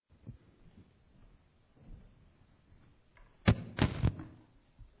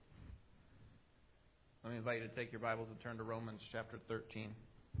invite you to take your Bibles and turn to Romans chapter 13.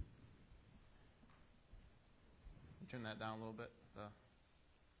 Turn that down a little bit.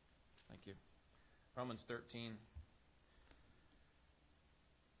 Thank you. Romans 13.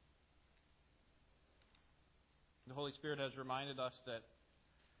 The Holy Spirit has reminded us that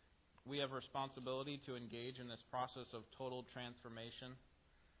we have a responsibility to engage in this process of total transformation.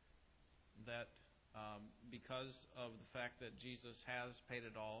 That because of the fact that Jesus has paid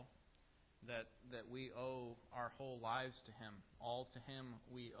it all, that we owe our whole lives to Him. All to Him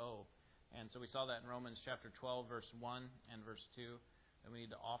we owe. And so we saw that in Romans chapter 12, verse 1 and verse 2, that we need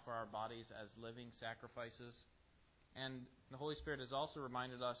to offer our bodies as living sacrifices. And the Holy Spirit has also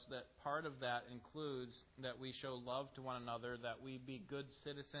reminded us that part of that includes that we show love to one another, that we be good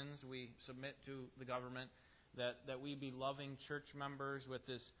citizens, we submit to the government, that we be loving church members with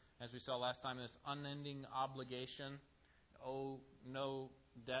this, as we saw last time, this unending obligation, owe no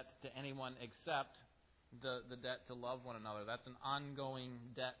debt to anyone except the debt to love one another. That's an ongoing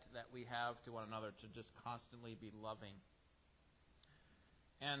debt that we have to one another, to just constantly be loving.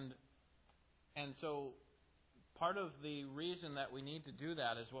 And so part of the reason that we need to do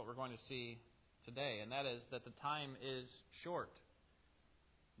that is what we're going to see today, and that is that the time is short.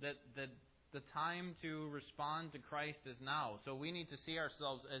 That the time to respond to Christ is now. So we need to see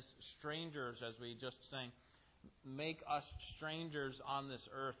ourselves as strangers, as we just sang. Make us strangers on this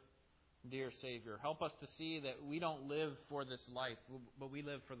earth, dear Savior. Help us to see that we don't live for this life, but we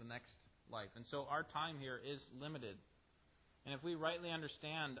live for the next life. And so our time here is limited. And if we rightly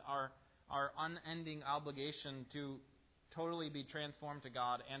understand our unending obligation to totally be transformed to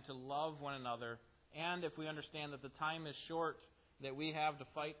God and to love one another, and if we understand that the time is short that we have to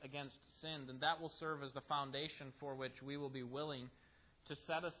fight against sin, then that will serve as the foundation for which we will be willing to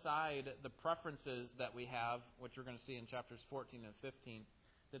set aside the preferences that we have, which we're going to see in chapters 14 and 15,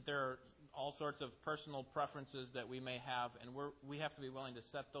 that there are all sorts of personal preferences that we may have, and we have to be willing to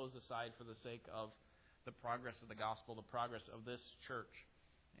set those aside for the sake of the progress of the gospel, the progress of this church.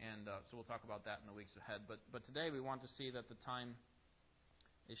 And so we'll talk about that in the weeks ahead. But today we want to see that the time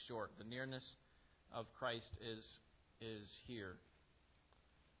is short. The nearness of Christ is here.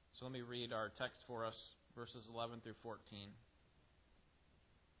 So let me read our text for us, verses 11 through 14.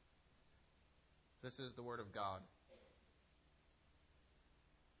 This is the Word of God.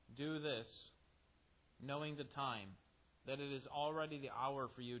 Do this, knowing the time, that it is already the hour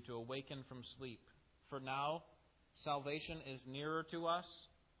for you to awaken from sleep. For now, salvation is nearer to us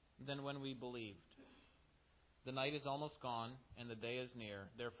than when we believed. The night is almost gone, and the day is near.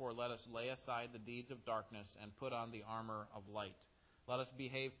 Therefore, let us lay aside the deeds of darkness and put on the armor of light. Let us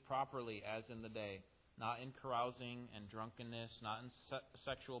behave properly as in the day, not in carousing and drunkenness, not in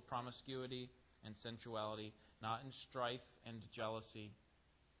sexual promiscuity and sensuality, not in strife and jealousy,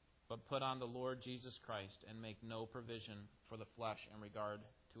 but put on the Lord Jesus Christ and make no provision for the flesh in regard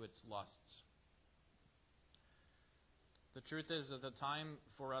to its lusts. The truth is that the time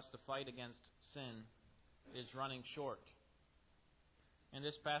for us to fight against sin is running short. In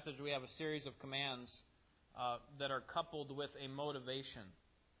this passage we have a series of commands that are coupled with a motivation.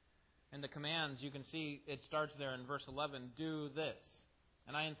 And the commands, you can see it starts there in verse 11, do this.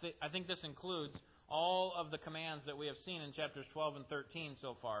 And I think this includes all of the commands that we have seen in chapters 12 and 13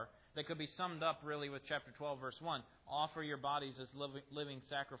 so far, that could be summed up really with chapter 12, verse 1. Offer your bodies as living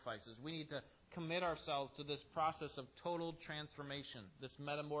sacrifices. We need to commit ourselves to this process of total transformation, this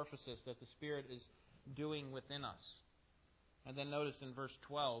metamorphosis that the Spirit is doing within us. And then notice in verse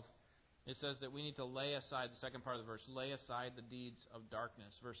 12, it says that we need to lay aside, the second part of the verse, lay aside the deeds of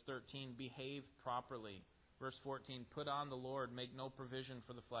darkness. Verse 13, behave properly. Verse 14, put on the Lord, make no provision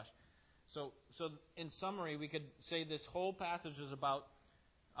for the flesh. So in summary, we could say this whole passage is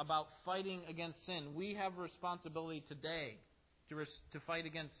about fighting against sin. We have a responsibility today to fight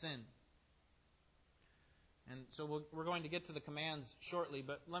against sin. And so we're going to get to the commands shortly,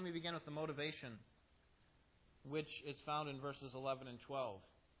 but let me begin with the motivation, which is found in verses 11 and 12.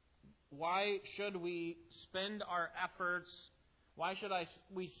 Why should we spend our efforts, why should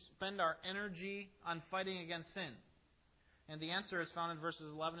we spend our energy on fighting against sin? And the answer is found in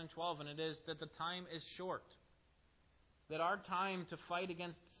verses 11 and 12, and it is that the time is short. That our time to fight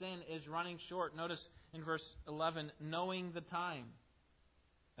against sin is running short. Notice in verse 11, knowing the time.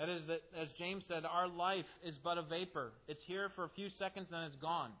 That is, that as James said, our life is but a vapor. It's here for a few seconds and it's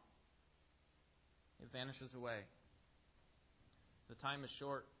gone. It vanishes away. The time is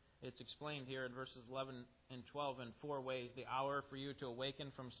short. It's explained here in verses 11 and 12 in four ways. The hour for you to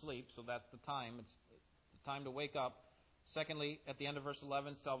awaken from sleep, so that's the time. It's the time to wake up. Secondly, at the end of verse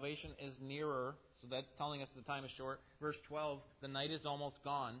 11, salvation is nearer, so that's telling us the time is short. Verse 12, the night is almost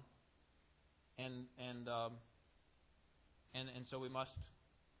gone. And so we must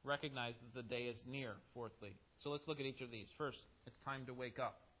recognize that the day is near, fourthly. So let's look at each of these. First, it's time to wake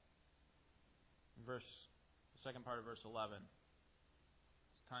up. The second part of verse 11.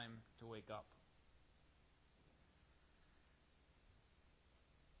 It's time to wake up.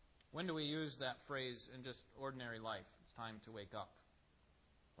 When do we use that phrase in just ordinary life? It's time to wake up.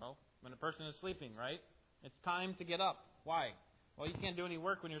 Well, when a person is sleeping, right? It's time to get up. Why? Well, you can't do any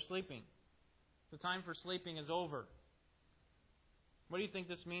work when you're sleeping. The time for sleeping is over. What do you think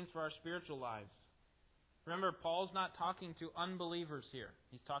this means for our spiritual lives? Remember, Paul's not talking to unbelievers here.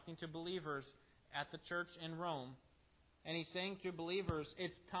 He's talking to believers at the church in Rome. And he's saying to believers,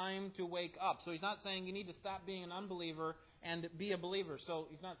 it's time to wake up. So he's not saying you need to stop being an unbeliever and be a believer. So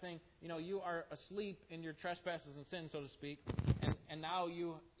he's not saying, you are asleep in your trespasses and sins, so to speak, and now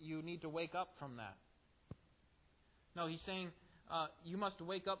you need to wake up from that. No, he's saying you must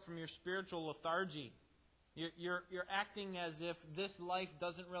wake up from your spiritual lethargy. You're acting as if this life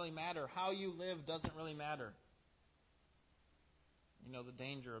doesn't really matter. How you live doesn't really matter. The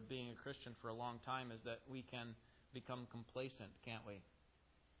danger of being a Christian for a long time is that we can become complacent, can't we?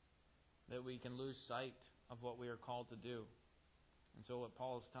 That we can lose sight of what we are called to do. And so what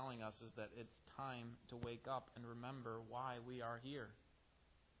Paul is telling us is that it's time to wake up and remember why we are here.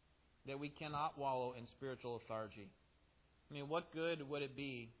 That we cannot wallow in spiritual lethargy. What good would it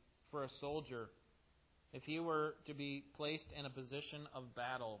be for a soldier if he were to be placed in a position of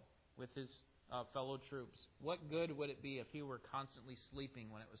battle with his fellow troops? What good would it be if he were constantly sleeping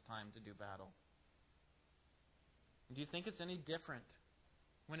when it was time to do battle? Do you think it's any different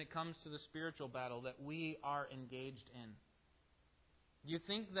when it comes to the spiritual battle that we are engaged in? Do you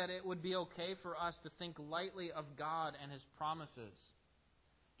think that it would be okay for us to think lightly of God and His promises?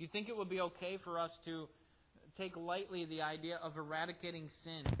 Do you think it would be okay for us to take lightly the idea of eradicating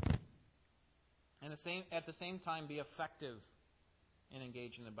sin and at the same time be effective in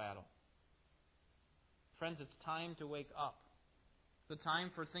engaging the battle? Friends, it's time to wake up. The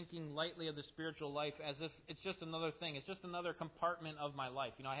time for thinking lightly of the spiritual life as if it's just another thing. It's just another compartment of my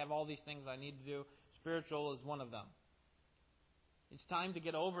life. I have all these things I need to do. Spiritual is one of them. It's time to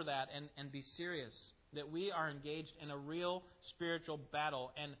get over that and be serious that we are engaged in a real spiritual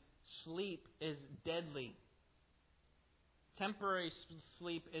battle, and sleep is deadly. Temporary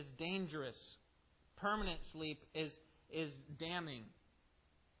sleep is dangerous. Permanent sleep is damning.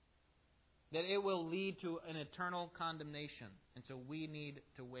 That it will lead to an eternal condemnation. And so we need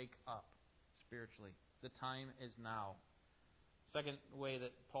to wake up spiritually. The time is now. Second way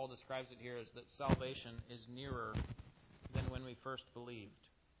that Paul describes it here is that salvation is nearer than when we first believed.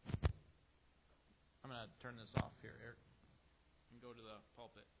 I'm going to turn this off here, Eric, and go to the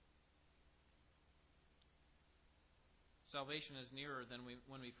pulpit. Salvation is nearer than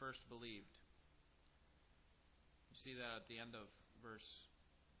when we first believed. You see that at the end of verse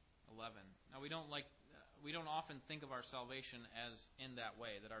 11. Now we don't often think of our salvation as in that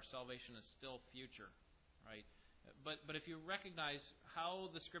way, that our salvation is still future, right? But if you recognize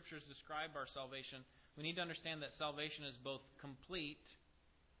how the Scriptures describe our salvation, we need to understand that salvation is both complete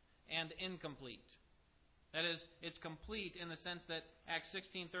and incomplete. That is, it's complete in the sense that Acts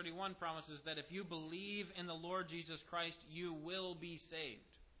 16:31 promises that if you believe in the Lord Jesus Christ, you will be saved.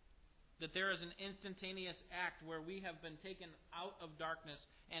 That there is an instantaneous act where we have been taken out of darkness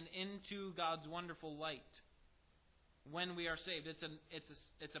and into God's wonderful light when we are saved.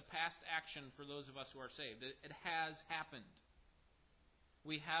 It's a past action for those of us who are saved. It has happened.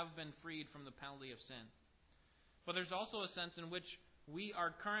 We have been freed from the penalty of sin. But there's also a sense in which we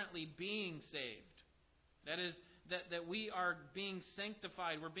are currently being saved. That is, that we are being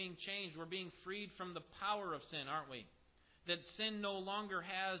sanctified, we're being changed, we're being freed from the power of sin, aren't we? That sin no longer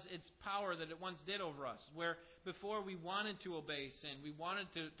has its power that it once did over us. Where before we wanted to obey sin, we wanted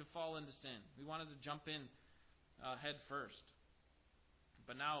to fall into sin. We wanted to jump in head first.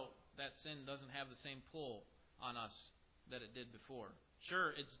 But now that sin doesn't have the same pull on us that it did before.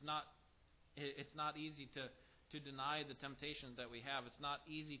 Sure, it's not easy to deny the temptations that we have. It's not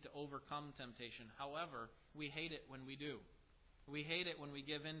easy to overcome temptation. However, we hate it when we do. We hate it when we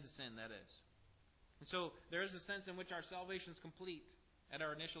give in to sin, that is. And so there is a sense in which our salvation is complete at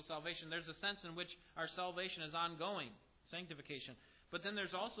our initial salvation. There's a sense in which our salvation is ongoing, sanctification. But then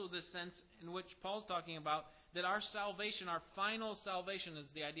there's also this sense in which Paul's talking about that our salvation, our final salvation is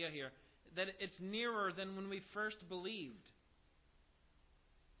the idea here, that it's nearer than when we first believed.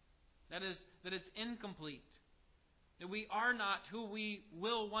 That is, that it's incomplete. That we are not who we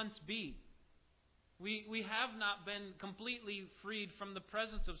will once be. We have not been completely freed from the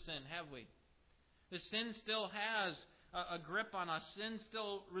presence of sin, have we? The sin still has a grip on us. Sin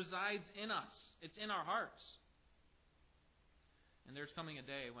still resides in us. It's in our hearts. And there's coming a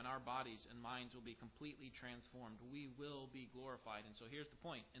day when our bodies and minds will be completely transformed. We will be glorified. And so here's the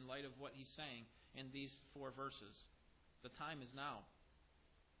point. In light of what he's saying in these 4 verses, the time is now.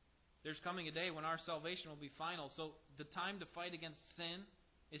 There's coming a day when our salvation will be final. So the time to fight against sin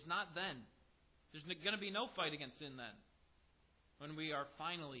is not then. There's going to be no fight against sin then, when we are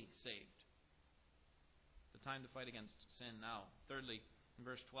finally saved. The time to fight against sin now. Thirdly, in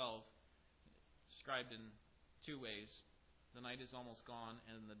verse 12, described in 2 ways. The night is almost gone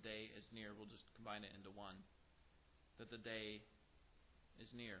and the day is near. We'll just combine it into one. That the day is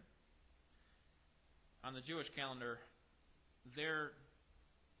near. On the Jewish calendar, their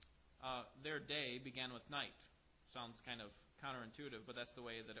day began with night. Sounds kind of counterintuitive, but that's the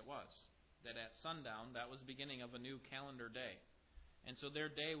way that it was. That at sundown, that was the beginning of a new calendar day. And so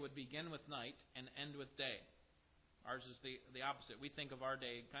their day would begin with night and end with day. Ours is the opposite. We think of our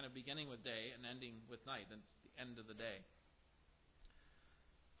day kind of beginning with day and ending with night. That's the end of the day.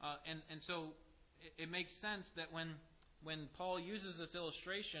 And so it makes sense that when Paul uses this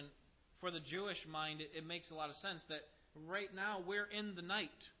illustration, for the Jewish mind, it makes a lot of sense that right now we're in the night.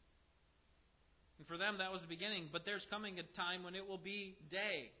 And for them, that was the beginning. But there's coming a time when it will be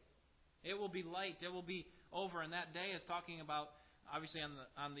day. It will be light. It will be over. And that day is talking about, obviously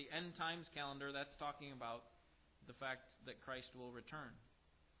on the end times calendar, that's talking about the fact that Christ will return.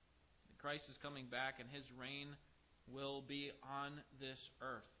 That Christ is coming back and His reign will be on this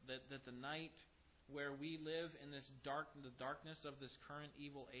earth. That the night where we live in the darkness of this current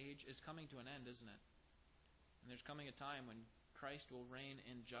evil age is coming to an end, isn't it? And there's coming a time when Christ will reign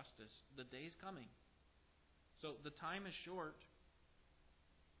in justice. The day's coming. So the time is short.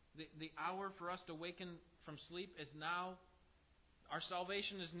 The hour for us to waken from sleep is now. Our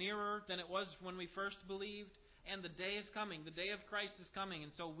salvation is nearer than it was when we first believed. And the day is coming. The day of Christ is coming.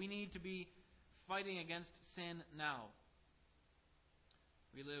 And so we need to be fighting against sin now.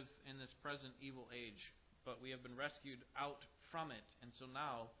 We live in this present evil age, but we have been rescued out from it. And so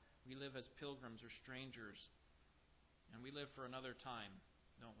now we live as pilgrims or strangers. And we live for another time,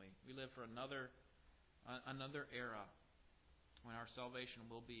 don't we? We live for another era when our salvation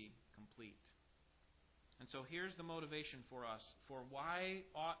will be complete. And so here's the motivation for us. For why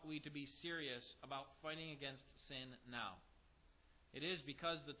ought we to be serious about fighting against sin now? It is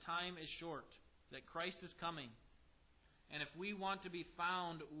because the time is short, that Christ is coming. And if we want to be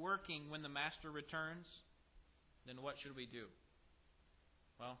found working when the Master returns, then what should we do?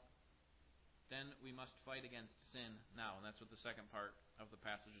 Well, then we must fight against sin now. And that's what the second part of the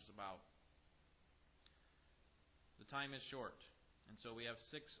passage is about. The time is short. And so we have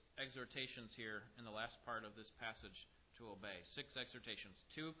 6 exhortations here in the last part of this passage to obey. 6 exhortations.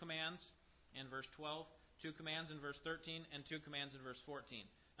 2 commands in verse 12, 2 commands in verse 13, and 2 commands in verse 14.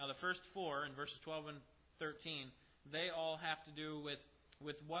 Now the first 4 in verses 12 and 13, they all have to do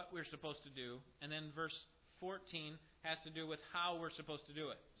with what we're supposed to do. And then verse 14 has to do with how we're supposed to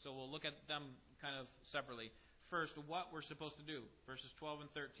do it. So we'll look at them kind of separately. First, what we're supposed to do. Verses 12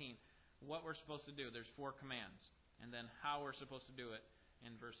 and 13. What we're supposed to do. There's 4 commands. And then how we're supposed to do it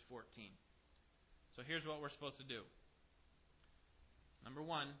in verse 14. So here's what we're supposed to do. Number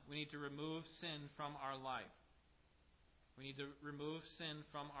 1, we need to remove sin from our life. We need to remove sin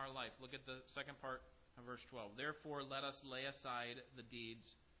from our life. Look at the second part of verse 12. Therefore, let us lay aside the deeds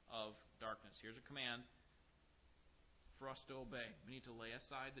of darkness. Here's a command for us to obey. We need to lay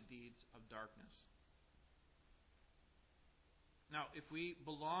aside the deeds of darkness. Now, if we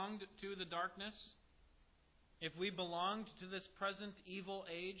belonged to the darkness, if we belonged to this present evil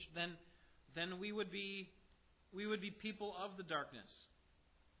age, then we would be people of the darkness.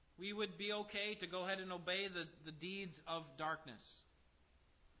 We would be okay to go ahead and obey the deeds of darkness.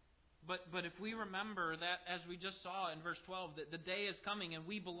 But if we remember that, as we just saw in verse 12, that the day is coming and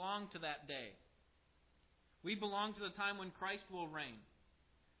we belong to that day. We belong to the time when Christ will reign.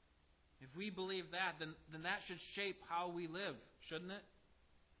 If we believe that, then that should shape how we live, shouldn't it?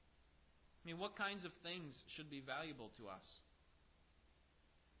 I mean, what kinds of things should be valuable to us?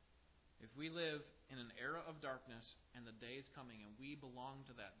 If we live in an era of darkness and the day is coming and we belong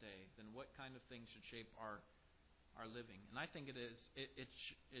to that day, then what kind of things should shape our living? And I think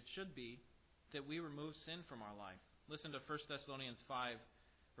it should be that we remove sin from our life. Listen to 1 Thessalonians 5,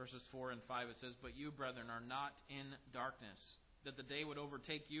 verses 4 and 5. It says, "But you, brethren, are not in darkness, that the day would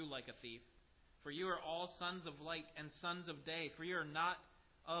overtake you like a thief. For you are all sons of light and sons of day. For you are not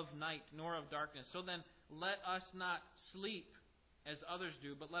of night nor of darkness. So then, let us not sleep as others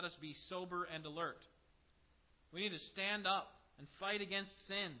do, but let us be sober and alert." We need to stand up and fight against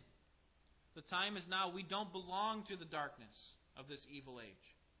sin. The time is now. We don't belong to the darkness of this evil age.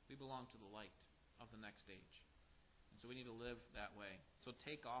 We belong to the light of the next age. And so we need to live that way. So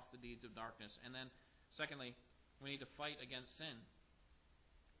take off the deeds of darkness. And then, secondly, we need to fight against sin.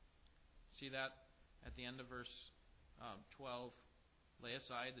 See that at the end of verse 12. Lay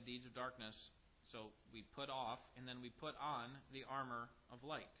aside the deeds of darkness. So we put off, and then we put on the armor of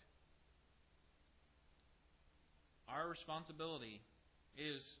light. Our responsibility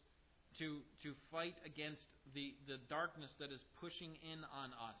is to fight against the darkness that is pushing in on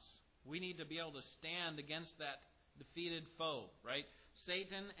us. We need to be able to stand against that defeated foe, right?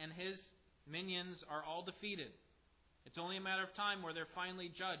 Satan and his minions are all defeated. It's only a matter of time where they're finally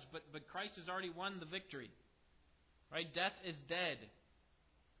judged, but Christ has already won the victory. Right? Death is dead.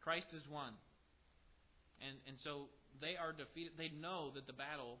 Christ is won. And so they are defeated. They know that the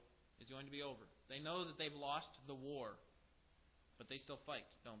battle is going to be over. They know that they've lost the war. But they still fight,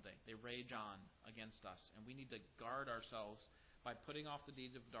 don't they? They rage on against us. And we need to guard ourselves by putting off the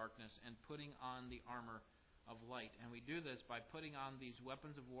deeds of darkness and putting on the armor of light. And we do this by putting on these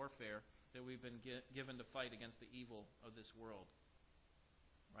weapons of warfare that we've been given to fight against the evil of this world.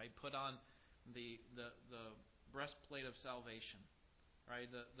 Right? Put on the breastplate of salvation. Right?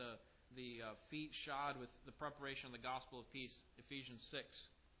 The feet shod with the preparation of the gospel of peace, Ephesians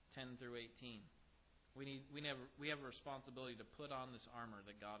 6:10 through 18. We have a responsibility to put on this armor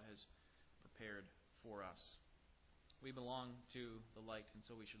that God has prepared for us. We belong to the light, and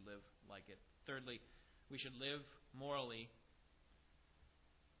so we should live like it. Thirdly, we should live morally.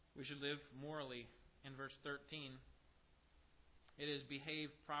 We should live morally. In verse 13, it is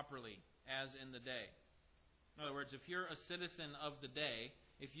behave properly as in the day. In other words, if you're a citizen of the day,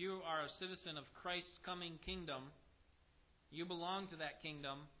 if you are a citizen of Christ's coming kingdom, you belong to that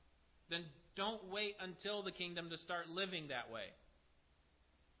kingdom, then don't wait until the kingdom to start living that way.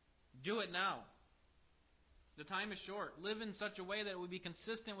 Do it now. The time is short. Live in such a way that it would be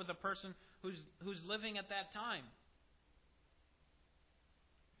consistent with a person who's living at that time.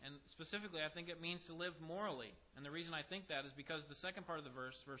 And specifically, I think it means to live morally. And the reason I think that is because the second part of the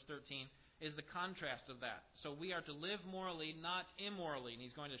verse 13, is the contrast of that. So we are to live morally, not immorally. And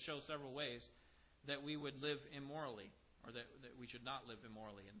he's going to show several ways that we would live immorally, or that we should not live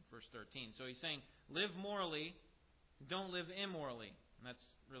immorally in verse 13. So he's saying, live morally, don't live immorally. And that's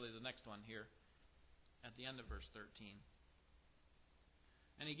really the next one here at the end of verse 13.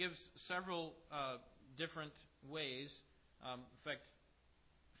 And he gives several different ways. In fact,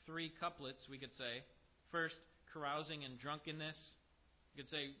 3 couplets, we could say. First, carousing and drunkenness. You could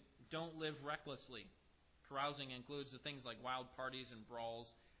say, don't live recklessly. Carousing includes the things like wild parties and brawls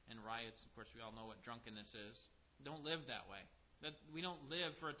and riots. Of course, we all know what drunkenness is. Don't live that way. We don't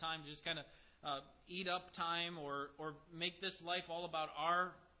live for a time to just kind of eat up time or make this life all about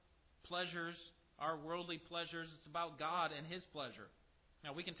our pleasures, our worldly pleasures. It's about God and His pleasure.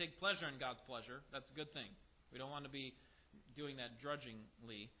 Now, we can take pleasure in God's pleasure. That's a good thing. We don't want to be doing that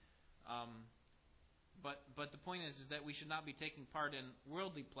drudgingly. But the point is that we should not be taking part in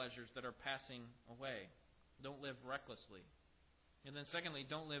worldly pleasures that are passing away. Don't live recklessly. And then secondly,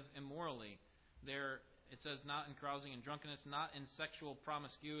 don't live immorally. There it says not in carousing and drunkenness, not in sexual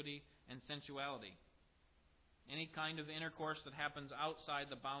promiscuity and sensuality. Any kind of intercourse that happens outside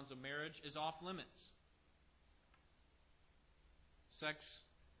the bounds of marriage is off limits. Sex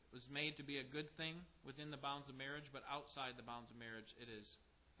was made to be a good thing within the bounds of marriage, but outside the bounds of marriage, it is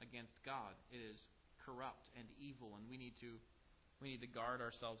against God. It is corrupt and evil, and we need to guard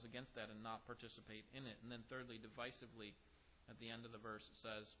ourselves against that and not participate in it. And then thirdly, divisively, at the end of the verse, it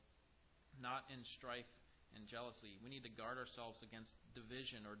says, not in strife and jealousy. We need to guard ourselves against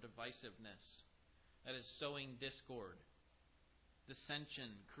division or divisiveness. That is sowing discord,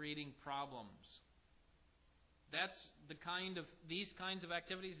 dissension, creating problems. That's these kinds of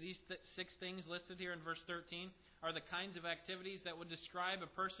activities, these 6 things listed here in verse 13, are the kinds of activities that would describe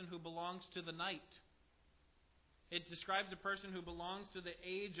a person who belongs to the night. It describes a person who belongs to the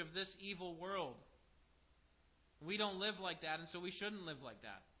age of this evil world. We don't live like that, and so we shouldn't live like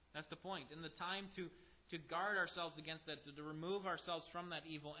that. That's the point. In the time to guard ourselves against that, to remove ourselves from that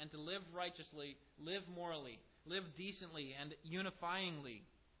evil, and to live righteously, live morally, live decently and unifyingly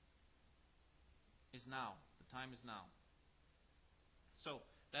is now. The time is now. So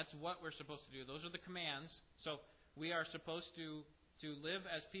that's what we're supposed to do. Those are the commands. So we are supposed to live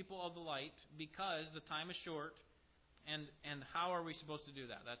as people of the light because the time is short. And how are we supposed to do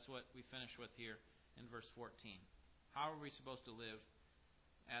that? That's what we finish with here in verse 14. How are we supposed to live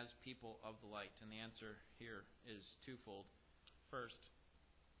as people of the light? And the answer here is twofold. First,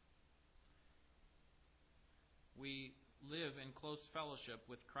 we live in close fellowship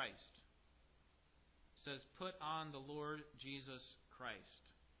with Christ. says, put on the Lord Jesus Christ.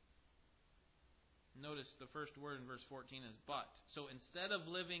 Notice the first word in verse 14 is but. So instead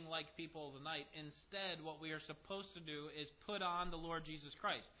of living like people of the night, instead what we are supposed to do is put on the Lord Jesus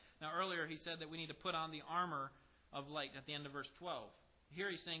Christ. Now earlier he said that we need to put on the armor of light at the end of verse 12.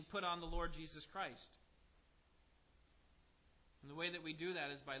 Here he's saying, put on the Lord Jesus Christ. And the way that we do that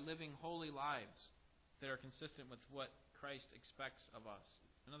is by living holy lives that are consistent with what Christ expects of us.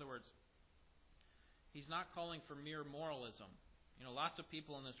 In other words, he's not calling for mere moralism. You know, lots of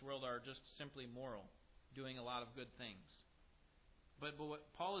people in this world are just simply moral, doing a lot of good things. But what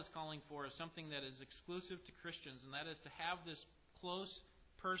Paul is calling for is something that is exclusive to Christians, and that is to have this close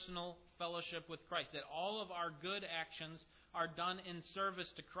personal fellowship with Christ. That all of our good actions are done in service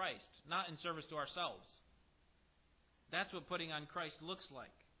to Christ, not in service to ourselves. That's what putting on Christ looks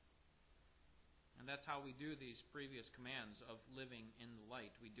like. And that's how we do these previous commands of living in the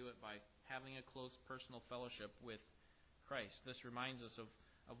light. We do it by having a close personal fellowship with Christ. This reminds us of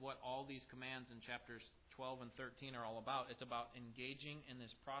what all these commands in chapters 12 and 13 are all about. It's about engaging in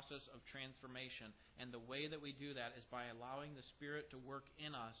this process of transformation. And the way that we do that is by allowing the Spirit to work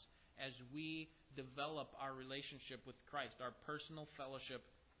in us as we develop our relationship with Christ, our personal fellowship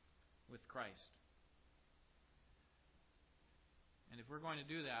with Christ. And if we're going to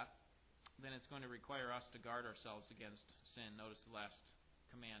do that, then it's going to require us to guard ourselves against sin. Notice the last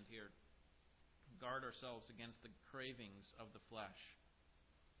command here. Guard ourselves against the cravings of the flesh.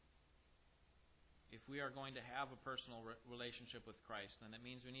 If we are going to have a personal relationship with Christ, then it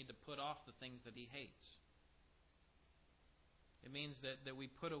means we need to put off the things that He hates. It means that we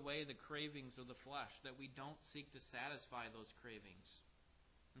put away the cravings of the flesh, that we don't seek to satisfy those cravings.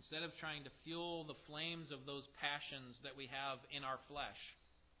 Instead of trying to fuel the flames of those passions that we have in our flesh,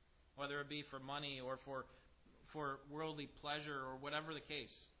 whether it be for money or for worldly pleasure or whatever the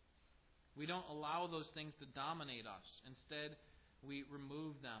case, we don't allow those things to dominate us. Instead, we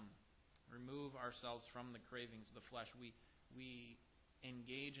remove them, remove ourselves from the cravings of the flesh. We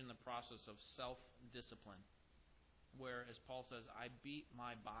engage in the process of self-discipline, where, as Paul says, I beat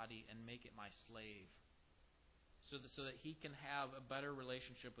my body and make it my slave, so that he can have a better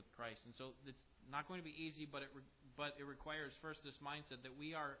relationship with Christ. And so it's not going to be easy, but it requires first this mindset that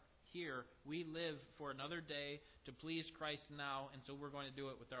we are here, we live for another day to please Christ now, and so we're going to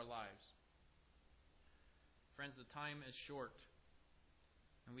do it with our lives. Friends, the time is short,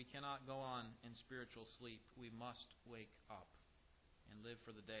 and we cannot go on in spiritual sleep. We must wake up and live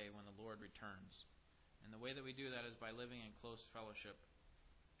for the day when the Lord returns. And the way that we do that is by living in close fellowship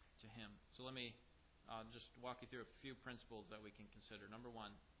to Him. So let me just walk you through a few principles that we can consider. Number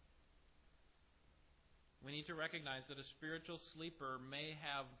one, we need to recognize that a spiritual sleeper may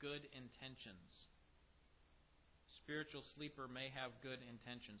have good intentions. Spiritual sleeper may have good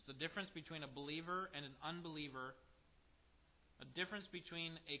intentions. The difference between a believer and an unbeliever, a difference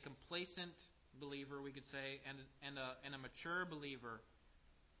between a complacent believer, we could say, and a mature believer,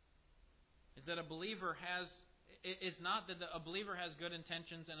 is that a believer has... It's not that a believer has good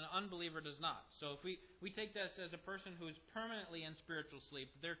intentions and an unbeliever does not. So if we take this as a person who is permanently in spiritual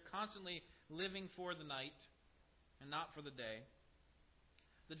sleep, they're constantly living for the night and not for the day.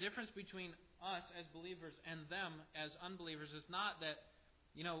 The difference between us as believers and them as unbelievers is not that,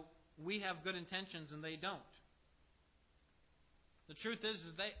 we have good intentions and they don't. The truth is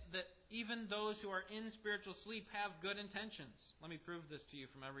that even those who are in spiritual sleep have good intentions. Let me prove this to you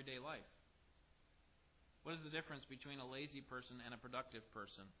from everyday life. What is the difference between a lazy person and a productive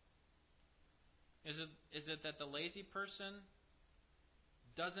person? Is it that the lazy person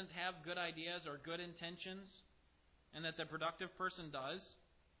doesn't have good ideas or good intentions, and that the productive person does?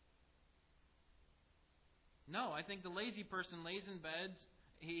 No, I think the lazy person lays in bed.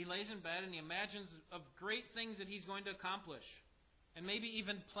 He lays in bed and he imagines of great things that he's going to accomplish, and maybe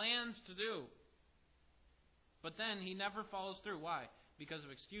even plans to do. But then he never follows through. Why? Because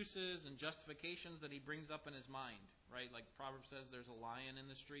of excuses and justifications that he brings up in his mind, right? Like Proverbs says, there's a lion in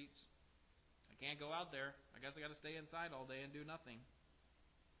the streets. I can't go out there. I guess I got to stay inside all day and do nothing.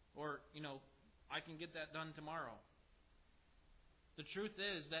 Or, I can get that done tomorrow. The truth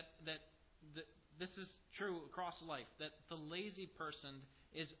is that this is true across life, that the lazy person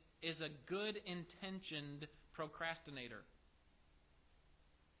is a good-intentioned procrastinator.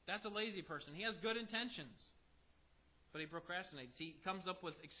 That's a lazy person. He has good intentions, but he procrastinates. He comes up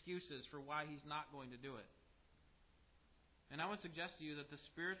with excuses for why he's not going to do it. And I would suggest to you that the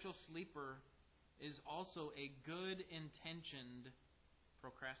spiritual sleeper is also a good-intentioned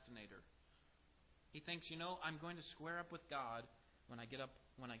procrastinator. He thinks, I'm going to square up with God when I get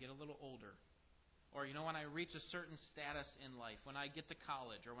a little older. Or, when I reach a certain status in life, when I get to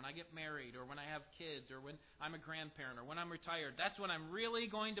college, or when I get married, or when I have kids, or when I'm a grandparent, or when I'm retired, that's when I'm really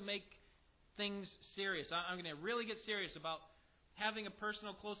going to make things serious. I'm going to really get serious about having a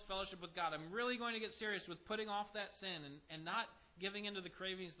personal, close fellowship with God. I'm really going to get serious with putting off that sin and not giving into the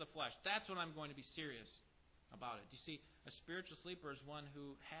cravings of the flesh. That's when I'm going to be serious about it. You see, a spiritual sleeper is one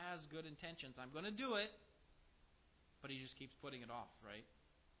who has good intentions. I'm going to do it, but he just keeps putting it off, right?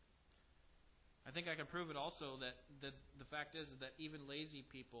 I think I can prove it also that the fact is that even lazy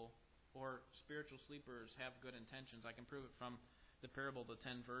people or spiritual sleepers have good intentions. I can prove it from the parable of the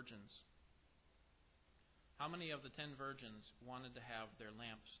 10 virgins. How many of the 10 virgins wanted to have their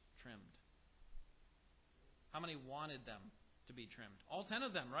lamps trimmed? How many wanted them to be trimmed? All 10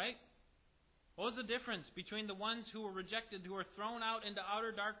 of them, right? What was the difference between the ones who were rejected, who were thrown out into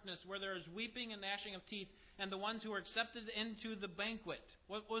outer darkness where there is weeping and gnashing of teeth, and the ones who were accepted into the banquet?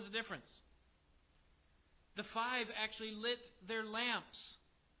 What was the difference? The 5 actually lit their lamps.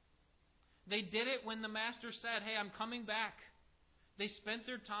 They did it when the Master said, hey, I'm coming back. They spent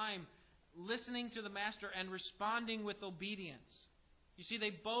their time listening to the Master and responding with obedience. You see,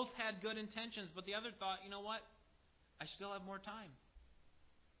 they both had good intentions, but the other thought, you know what? I still have more time.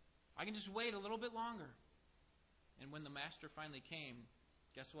 I can just wait a little bit longer. And when the Master finally came,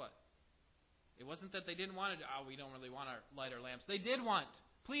 guess what? It wasn't that they didn't want to, we don't really want to light our lamps. They did want,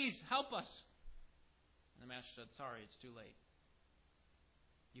 please help us. And the Master said, sorry, it's too late.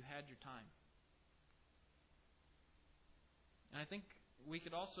 You had your time. And I think we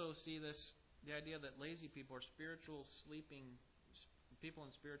could also see this, the idea that lazy people or spiritual sleeping, people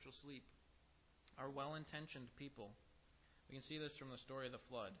in spiritual sleep are well-intentioned people. We can see this from the story of the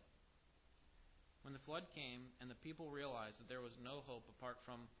flood. When the flood came and the people realized that there was no hope apart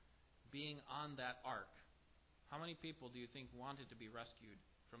from being on that ark, how many people do you think wanted to be rescued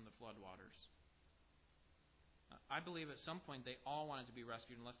from the flood waters? I believe at some point they all wanted to be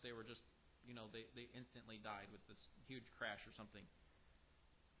rescued unless they were just, they instantly died with this huge crash or something.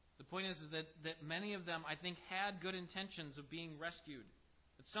 The point is that many of them, I think, had good intentions of being rescued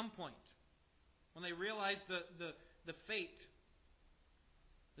at some point. When they realized the fate,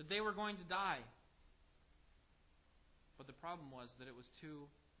 that they were going to die. But the problem was that it was too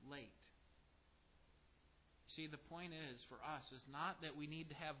late. See, the point is, for us, is not that we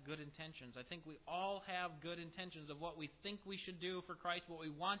need to have good intentions. I think we all have good intentions of what we think we should do for Christ, what we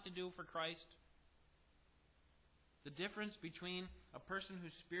want to do for Christ. The difference between a person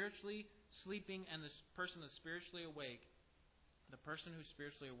who's spiritually sleeping and the person that's spiritually awake, the person who's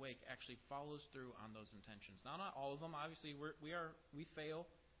spiritually awake actually follows through on those intentions. Now, not all of them. Obviously, we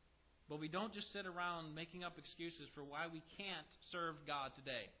fail. But we don't just sit around making up excuses for why we can't serve God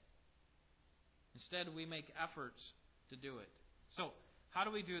today. Instead, we make efforts to do it. So, how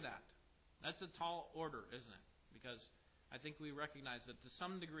do we do that? That's a tall order, isn't it? Because I think we recognize that to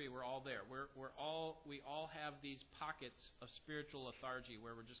some degree we're all there. We all have these pockets of spiritual lethargy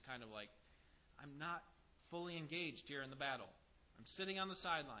where we're just kind of like, I'm not fully engaged here in the battle. I'm sitting on the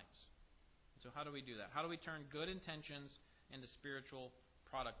sidelines. So how do we do that? How do we turn good intentions into spiritual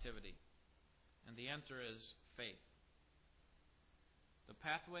productivity? And the answer is faith. The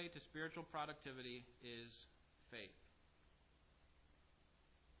pathway to spiritual productivity is faith.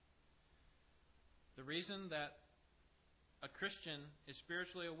 The reason that a Christian is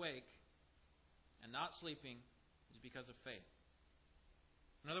spiritually awake and not sleeping is because of faith.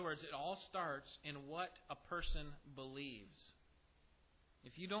 In other words, it all starts in what a person believes.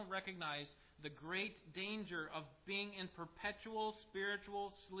 If you don't recognize the great danger of being in perpetual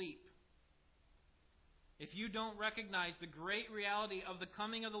spiritual sleep, if you don't recognize the great reality of the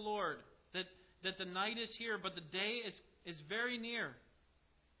coming of the Lord, that the night is here, but the day is very near.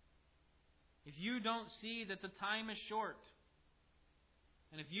 If you don't see that the time is short,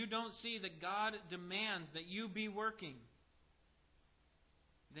 and if you don't see that God demands that you be working,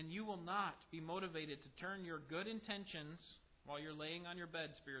 then you will not be motivated to turn your good intentions while you're laying on your bed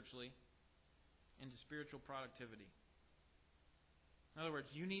spiritually into spiritual productivity. In other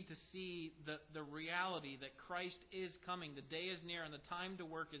words, you need to see the reality that Christ is coming. The day is near and the time to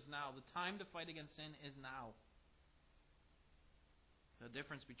work is now. The time to fight against sin is now. The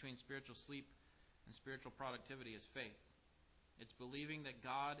difference between spiritual sleep and spiritual productivity is faith. It's believing that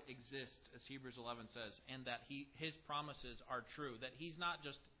God exists, as Hebrews 11 says, and that His promises are true. That He's not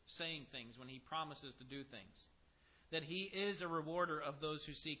just saying things when He promises to do things. That He is a rewarder of those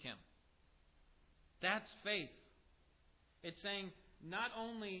who seek Him. That's faith. It's saying, not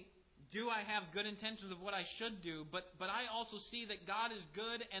only do I have good intentions of what I should do, but I also see that God is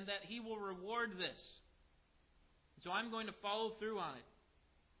good and that He will reward this. So I'm going to follow through on it.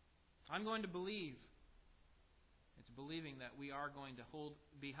 I'm going to believe. It's believing that we are going to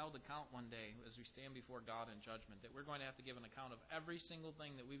be held account one day as we stand before God in judgment, that we're going to have to give an account of every single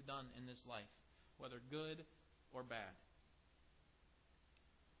thing that we've done in this life, whether good or bad.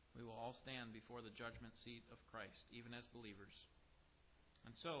 We will all stand before the judgment seat of Christ, even as believers.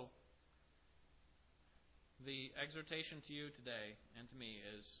 And so, the exhortation to you today and to me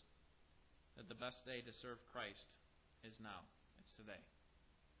is that the best day to serve Christ is now. It's today.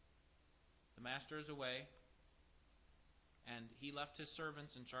 The master is away, and he left his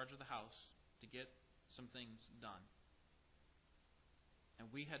servants in charge of the house to get some things done. And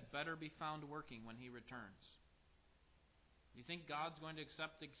we had better be found working when he returns. You think God's going to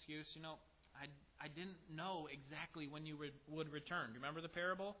accept the excuse, I didn't know exactly when you would return. Do you remember the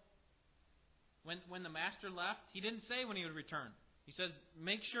parable? When the master left, he didn't say when he would return. He says,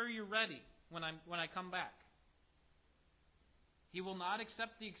 make sure you're ready when I come back. He will not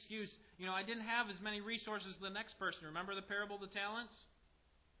accept the excuse, I didn't have as many resources as the next person. Remember the parable of the talents?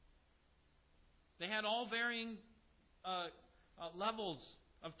 They had all varying levels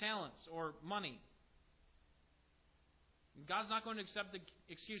of talents or money. God's not going to accept the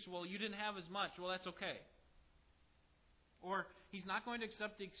excuse, well, you didn't have as much. Well, that's okay. Or He's not going to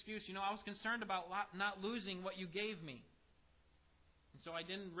accept the excuse, I was concerned about not losing what you gave me. And so I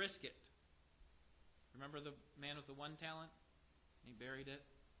didn't risk it. Remember the man with the one talent? He buried it.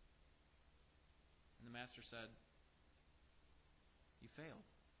 And the master said, you failed,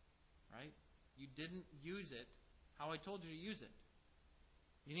 right? You didn't use it how I told you to use it.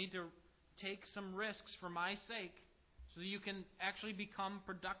 You need to take some risks for my sake so that you can actually become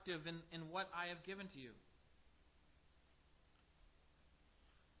productive in what I have given to you.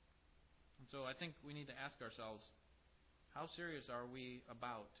 And so I think we need to ask ourselves, how serious are we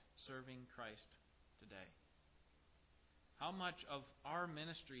about serving Christ today? How much of our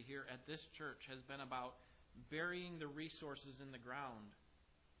ministry here at this church has been about burying the resources in the ground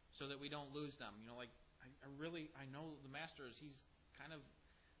so that we don't lose them? I know the master he's kind of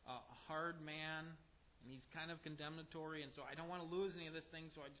a hard man, and he's kind of condemnatory, and so I don't want to lose any of this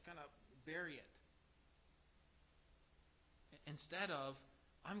thing, so I just kind of bury it. Instead of,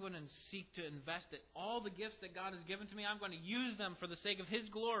 I'm going to seek to invest it. All the gifts that God has given to me, I'm going to use them for the sake of His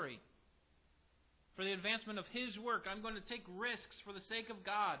glory. For the advancement of His work. I'm going to take risks for the sake of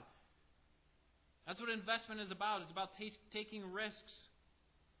God. That's what investment is about. It's about taking risks.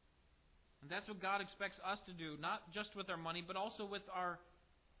 And that's what God expects us to do. Not just with our money, but also with our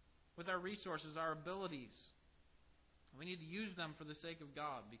resources, our abilities. We need to use them for the sake of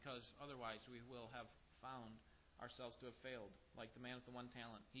God, because otherwise we will have found ourselves to have failed. Like the man with the one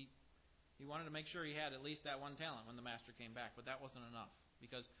talent. He wanted to make sure he had at least that one talent when the master came back. But that wasn't enough.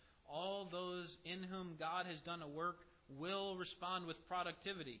 Because all those in whom God has done a work will respond with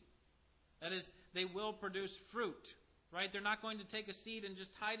productivity. That is, they will produce fruit. Right? They're not going to take a seed and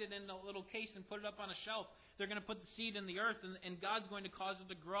just hide it in a little case and put it up on a shelf. They're going to put the seed in the earth, and God's going to cause it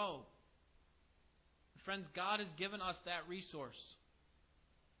to grow. Friends, God has given us that resource.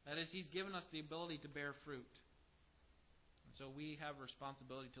 That is, He's given us the ability to bear fruit. And so we have a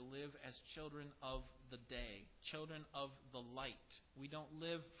responsibility to live as children of the day, children of the light. We don't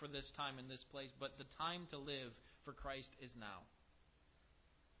live for this time in this place, but the time to live for Christ is now.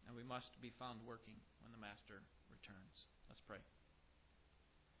 And we must be found working when the Master returns. Let's pray.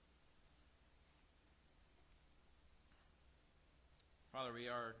 Father,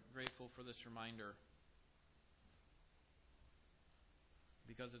 we are grateful for this reminder,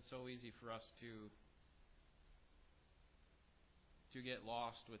 because it's so easy for us to get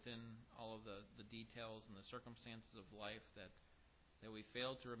lost within all of the details and the circumstances of life that we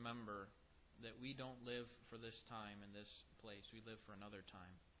fail to remember that we don't live for this time in this place. We live for another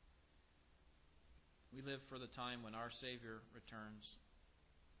time. We live for the time when our Savior returns.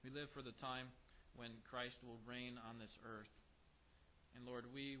 We live for the time when Christ will reign on this earth. And Lord,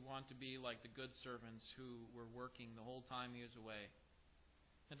 we want to be like the good servants who were working the whole time He was away.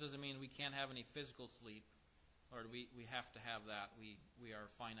 That doesn't mean we can't have any physical sleep. Lord, we have to have that. We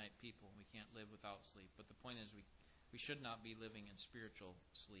are finite people. We can't live without sleep. But the point is we should not be living in spiritual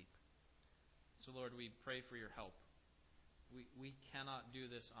sleep. So Lord, we pray for your help. We cannot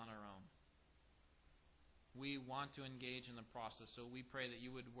do this on our own. We want to engage in the process, so we pray that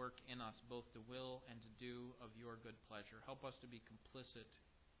you would work in us both to will and to do of your good pleasure. Help us to be complicit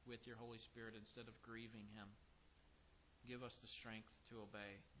with your Holy Spirit instead of grieving Him. Give us the strength to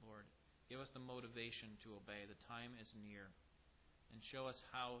obey, Lord. Give us the motivation to obey. The time is near. And show us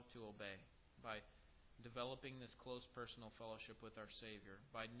how to obey by developing this close personal fellowship with our Savior,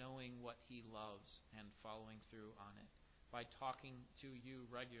 by knowing what He loves and following through on it, by talking to you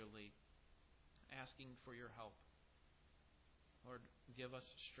regularly, asking for your help. Lord, give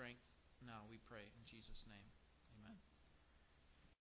us strength now, we pray, in Jesus' name.